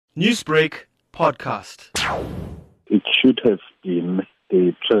Newsbreak Podcast. It should have been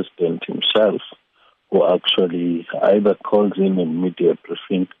the president himself who actually either calls in a media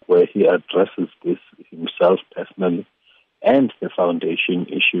briefing where he addresses this himself personally and the foundation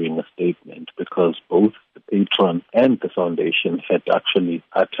issuing a statement, because both the patron and the foundation had actually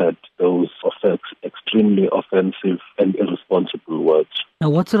uttered those extremely offensive and irresponsible words.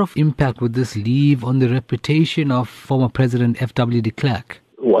 Now, what sort of impact would this leave on the reputation of former President FW de Klerk?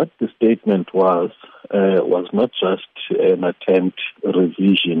 What the statement was not just an attempt at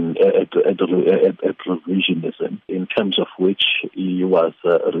revisionism, in terms of which he was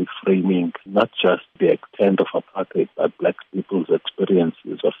reframing not just the extent of apartheid, but black people's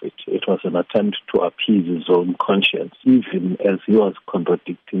experiences of it. It was an attempt to appease his own conscience, even as he was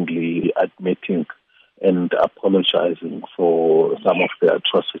contradictingly admitting and apologizing for some of the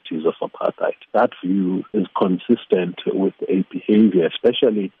atrocities of apartheid. That view is consistent with a behavior,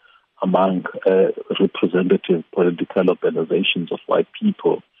 especially among representative political organizations of white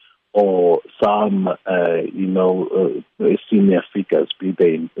people, or some, senior figures, be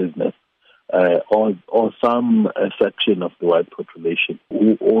they in business, or some section of the white population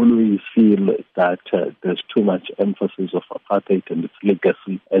who always feel that there's too much emphasis of apartheid and its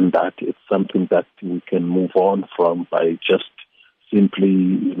legacy, and that it's something that we can move on from by just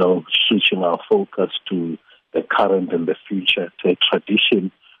simply, switching our focus to the current and the future, to a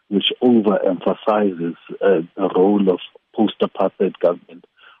tradition which overemphasizes the role of post-apartheid government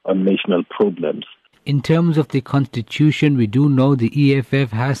on national problems. In terms of the constitution, we do know the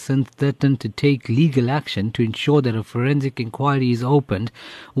EFF has since threatened to take legal action to ensure that a forensic inquiry is opened.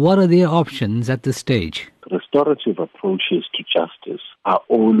 What are their options at this stage? Restorative approaches to justice are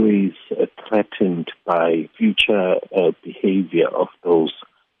always threatened by future behavior of those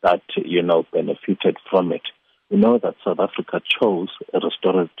that, benefited from it. We know that South Africa chose a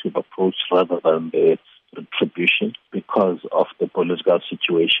restorative approach rather than the retribution because of the political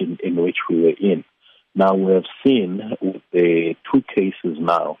situation in which we were in. Now, we have seen with the two cases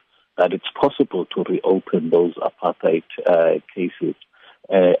now that it's possible to reopen those apartheid cases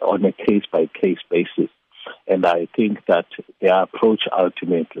on a case-by-case basis. And I think that their approach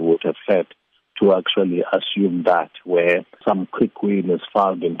ultimately would have had to actually assume that where some quick win is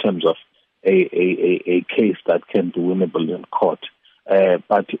found in terms of a case that can be winnable in court.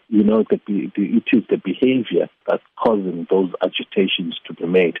 But, it is the behavior that's causing those agitations to be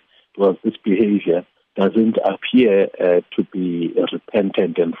made, because this behavior doesn't appear to be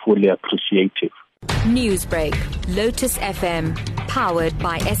repentant and fully appreciative. Newsbreak, Lotus FM, powered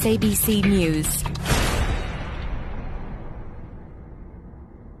by SABC News.